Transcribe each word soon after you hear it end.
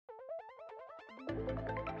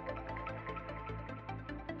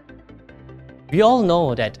We all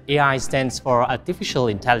know that AI stands for artificial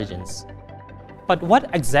intelligence. But what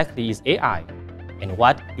exactly is AI? And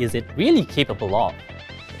what is it really capable of?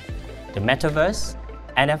 The Metaverse,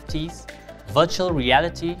 NFTs, virtual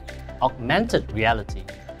reality, augmented reality.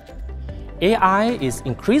 AI is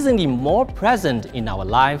increasingly more present in our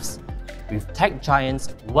lives, with tech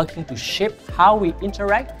giants working to shape how we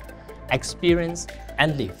interact, experience,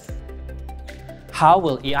 and live. How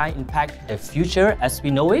will AI impact the future as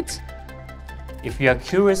we know it? If you are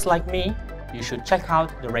curious like me, you should check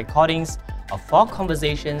out the recordings of 4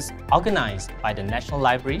 conversations organized by the National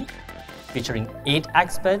Library, featuring 8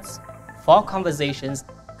 experts, 4 conversations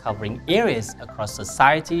covering areas across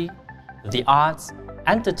society, the arts,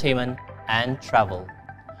 entertainment, and travel.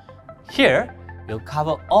 Here, we'll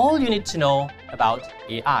cover all you need to know about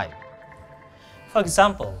AI. For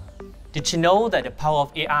example, did you know that the power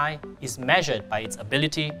of AI is measured by its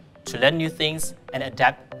ability to learn new things and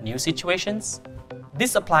adapt new situations?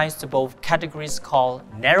 This applies to both categories called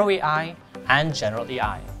narrow AI and general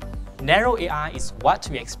AI. Narrow AI is what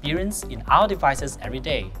we experience in our devices every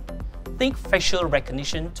day. Think facial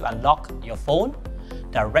recognition to unlock your phone,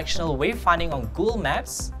 directional wayfinding on Google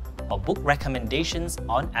Maps, or book recommendations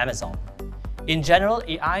on Amazon. In general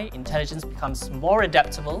AI, intelligence becomes more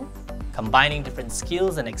adaptable, combining different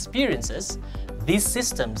skills and experiences. These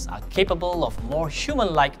systems are capable of more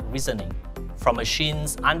human-like reasoning, from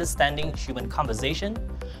machines understanding human conversation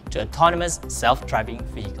to autonomous self-driving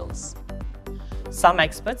vehicles. Some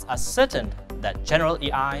experts are certain that general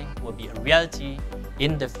AI will be a reality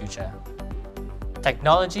in the future.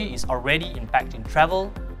 Technology is already impacting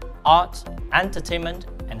travel, art, entertainment,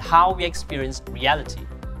 and how we experience reality.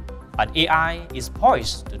 But AI is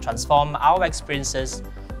poised to transform our experiences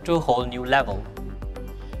to a whole new level.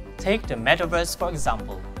 Take the Metaverse for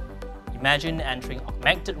example. Imagine entering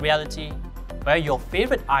augmented reality where your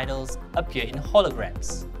favorite idols appear in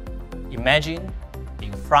holograms. Imagine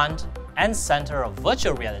being front and center of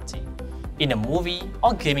virtual reality in a movie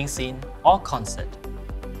or gaming scene or concert,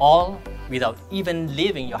 all without even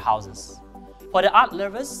leaving your houses. For the art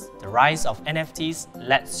lovers, the rise of NFTs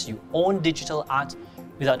lets you own digital art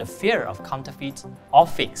without the fear of counterfeit or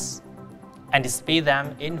fakes, and display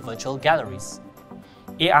them in virtual galleries.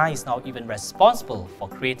 AI is now even responsible for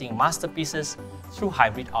creating masterpieces through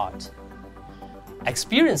hybrid art.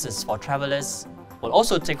 Experiences for travelers will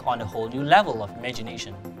also take on a whole new level of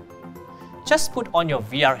imagination. Just put on your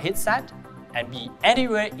VR headset and be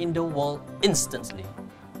anywhere in the world instantly.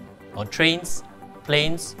 No trains,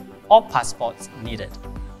 planes, or passports needed.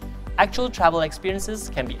 Actual travel experiences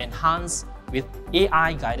can be enhanced with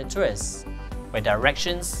AI-guided tours, where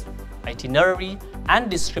directions, itinerary, and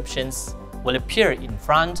descriptions will appear in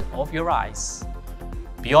front of your eyes.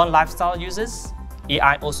 Beyond lifestyle uses,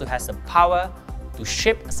 AI also has the power to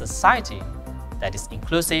shape a society that is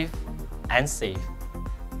inclusive and safe.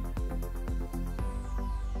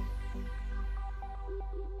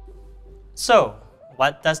 So,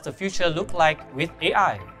 what does the future look like with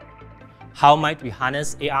AI? How might we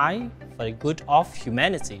harness AI for the good of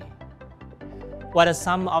humanity? What are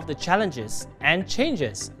some of the challenges and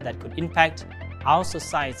changes that could impact our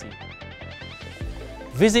society?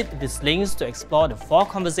 Visit these links to explore the 4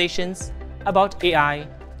 conversations about AI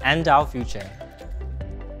and our future.